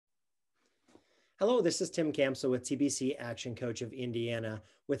Hello, this is Tim Campbell with TBC Action Coach of Indiana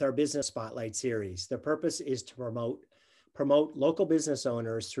with our Business Spotlight series. The purpose is to promote local business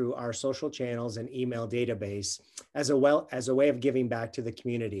owners through our social channels and email database as a way of giving back to the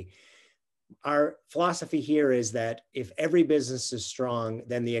community. Our philosophy here is that if every business is strong,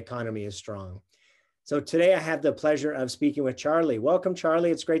 then the economy is strong. So today I have the pleasure of speaking with Charlie. Welcome, Charlie.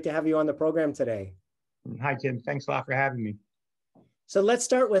 It's great to have you on the program today. Hi, Tim. Thanks a lot for having me. So let's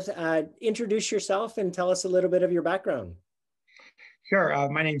start with introduce yourself and tell us a little bit of your background. Sure.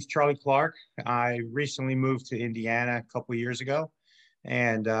 My name's Charlie Clark. I recently moved to Indiana a couple of years ago,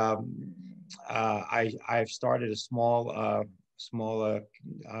 and I've started a small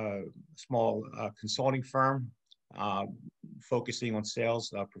consulting firm focusing on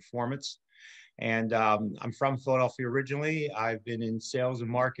sales performance. And I'm from Philadelphia originally. I've been in sales and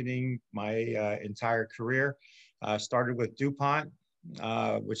marketing my entire career. Started with DuPont,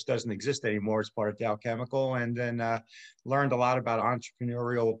 which doesn't exist anymore. It's part of Dow Chemical, and then learned a lot about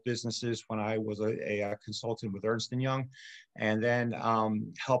entrepreneurial businesses when I was a consultant with Ernst & Young, and then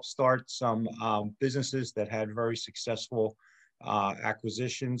helped start some businesses that had very successful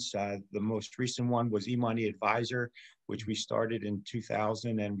acquisitions. The most recent one was eMoney Advisor, which we started in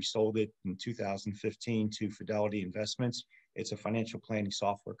 2000, and we sold it in 2015 to Fidelity Investments. It's a financial planning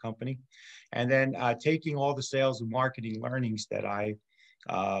software company. And then taking all the sales and marketing learnings that I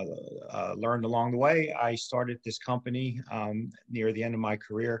learned along the way, I started this company near the end of my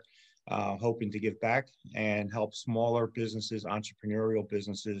career, hoping to give back and help smaller businesses, entrepreneurial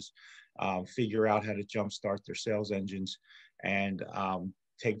businesses, figure out how to jumpstart their sales engines and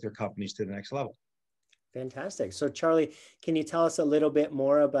take their companies to the next level. Fantastic. So Charlie, can you tell us a little bit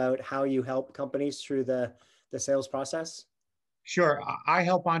more about how you help companies through the sales process? Sure. I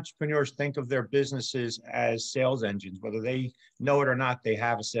help entrepreneurs think of their businesses as sales engines. Whether they know it or not, they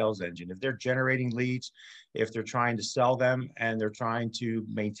have a sales engine. If they're generating leads, if they're trying to sell them and they're trying to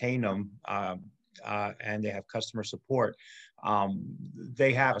maintain them, and they have customer support,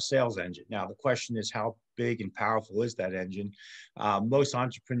 they have a sales engine. Now, the question is, how big and powerful is that engine? Most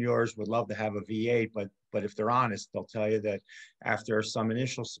entrepreneurs would love to have a V8, but if they're honest, they'll tell you that after some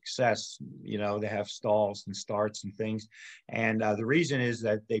initial success, they have stalls and starts and things. And the reason is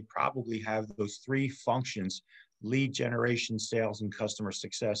that they probably have those three functions: lead generation, sales, and customer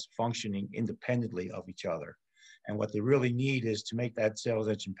success, functioning independently of each other. And what they really need is to make that sales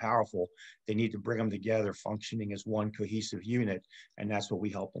engine powerful. They need to bring them together, functioning as one cohesive unit. And that's what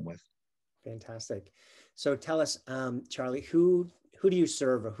we help them with. Fantastic. So tell us, Charlie, who do you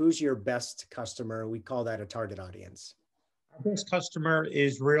serve, or who's your best customer? We call that a target audience. Our best customer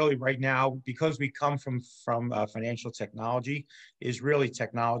is really right now, because we come from financial technology, is really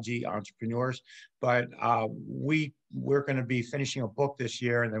technology entrepreneurs. But we're going to be finishing a book this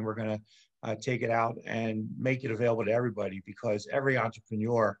year, and then we're going to take it out and make it available to everybody, because every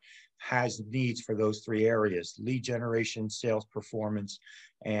entrepreneur has needs for those three areas: lead generation, sales performance,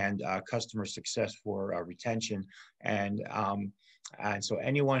 and customer success for retention. And so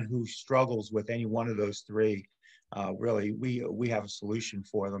anyone who struggles with any one of those three, really, we have a solution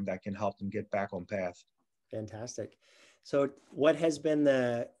for them that can help them get back on path. Fantastic. So what has been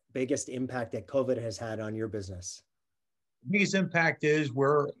the biggest impact that COVID has had on your business? The biggest impact is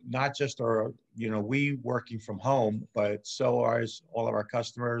we're not just we working from home, but so are all of our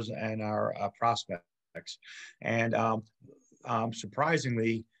customers and our prospects. And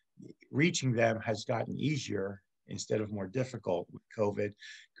surprisingly, reaching them has gotten easier instead of more difficult with COVID,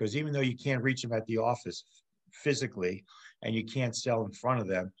 because even though you can't reach them at the office physically and you can't sell in front of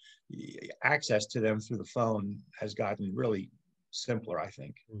them, access to them through the phone has gotten really simpler, I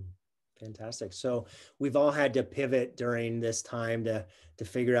think. Fantastic. So we've all had to pivot during this time to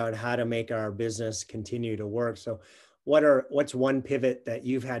figure out how to make our business continue to work. So what's one pivot that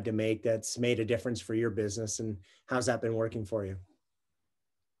you've had to make that's made a difference for your business, and how's that been working for you?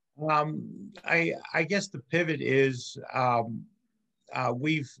 I guess the pivot is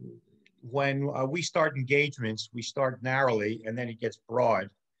when we start engagements, we start narrowly and then it gets broad.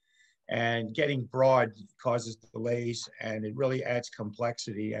 And getting broad causes delays, and it really adds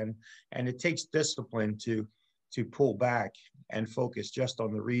complexity, and it takes discipline to pull back and focus just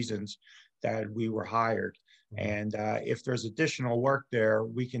on the reasons that we were hired. And if there's additional work there,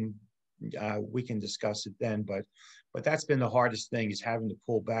 we can discuss it then. But that's been the hardest thing, is having to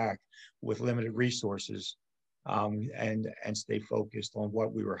pull back with limited resources, and stay focused on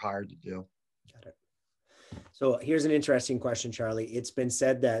what we were hired to do. Got it. So here's an interesting question, Charlie. It's been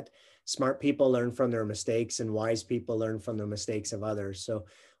said that smart people learn from their mistakes and wise people learn from the mistakes of others. So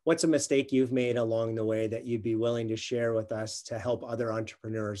what's a mistake you've made along the way that you'd be willing to share with us to help other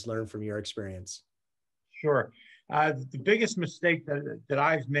entrepreneurs learn from your experience? Sure. The biggest mistake that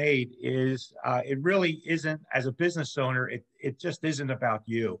I've made is it really isn't, as a business owner, it just isn't about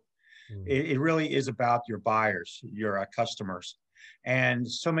you. Mm. It really is about your buyers, your customers. And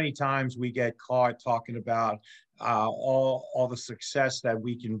so many times we get caught talking about all the success that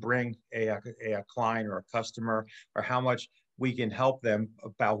we can bring a client or a customer, or how much we can help them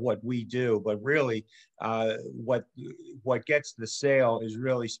about what we do. But really, what gets the sale is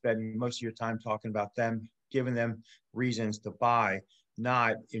really spending most of your time talking about them, giving them reasons to buy,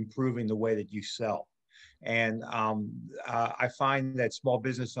 not improving the way that you sell. And I find that small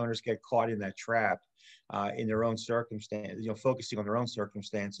business owners get caught in that trap in their own circumstances, focusing on their own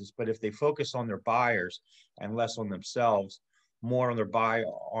circumstances. But if they focus on their buyers and less on themselves, more on their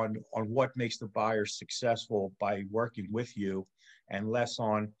on what makes the buyers successful by working with you, and less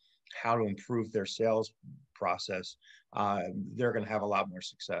on how to improve their sales process, they're going to have a lot more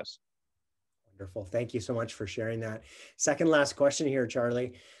success. Wonderful. Thank you so much for sharing that. Second last question here,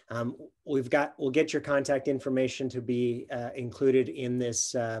 Charlie. We'll get your contact information to be included in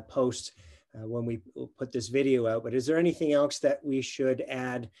this post when we put this video out. But is there anything else that we should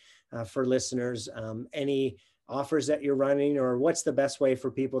add for listeners? Any offers that you're running, or what's the best way for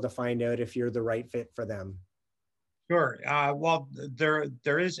people to find out if you're the right fit for them? Sure. Well,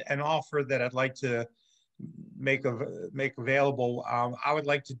 there is an offer that I'd like to make available. I would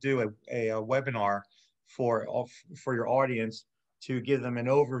like to do a webinar for your audience, to give them an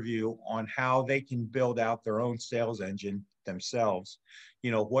overview on how they can build out their own sales engine themselves.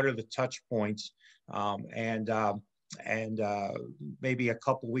 What are the touch points, and maybe a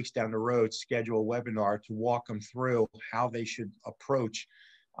couple of weeks down the road, schedule a webinar to walk them through how they should approach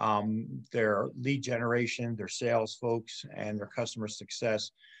their lead generation, their sales folks, and their customer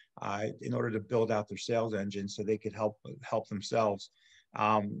success, in order to build out their sales engine so they could help themselves.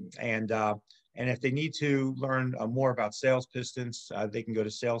 And if they need to learn more about Sales Pistons, they can go to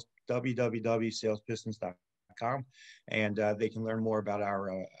www.salespistons.com, and they can learn more about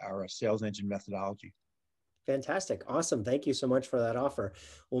our sales engine methodology. Fantastic. Awesome. Thank you so much for that offer.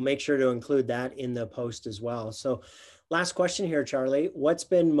 We'll make sure to include that in the post as well. So last question here, Charlie. What's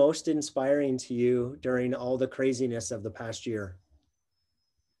been most inspiring to you during all the craziness of the past year?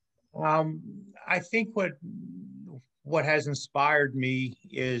 I think what has inspired me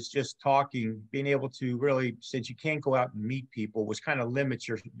is just being able to really, since you can't go out and meet people, which kind of limits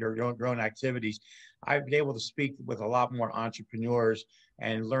your own activities. I've been able to speak with a lot more entrepreneurs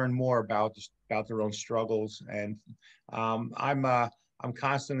and learn more about their own struggles. And I'm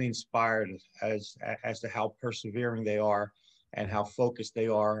constantly inspired as to how persevering they are, and how focused they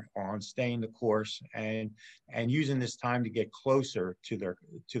are on staying the course, and using this time to get closer to their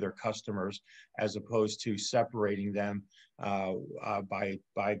customers, as opposed to separating them by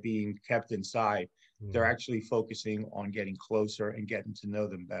being kept inside. They're actually focusing on getting closer and getting to know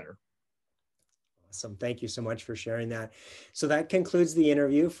them better. Awesome. Thank you so much for sharing that. So that concludes the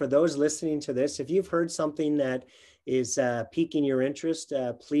interview. For those listening to this, if you've heard something that is piquing your interest,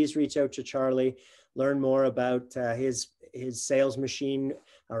 please reach out to Charlie, learn more about his sales machine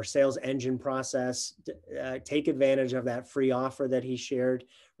or sales engine process. Take advantage of that free offer that he shared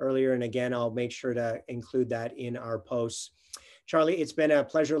earlier. And again, I'll make sure to include that in our posts. Charlie, it's been a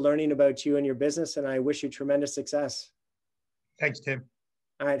pleasure learning about you and your business, and I wish you tremendous success. Thanks, Tim.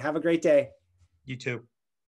 All right. Have a great day. You too.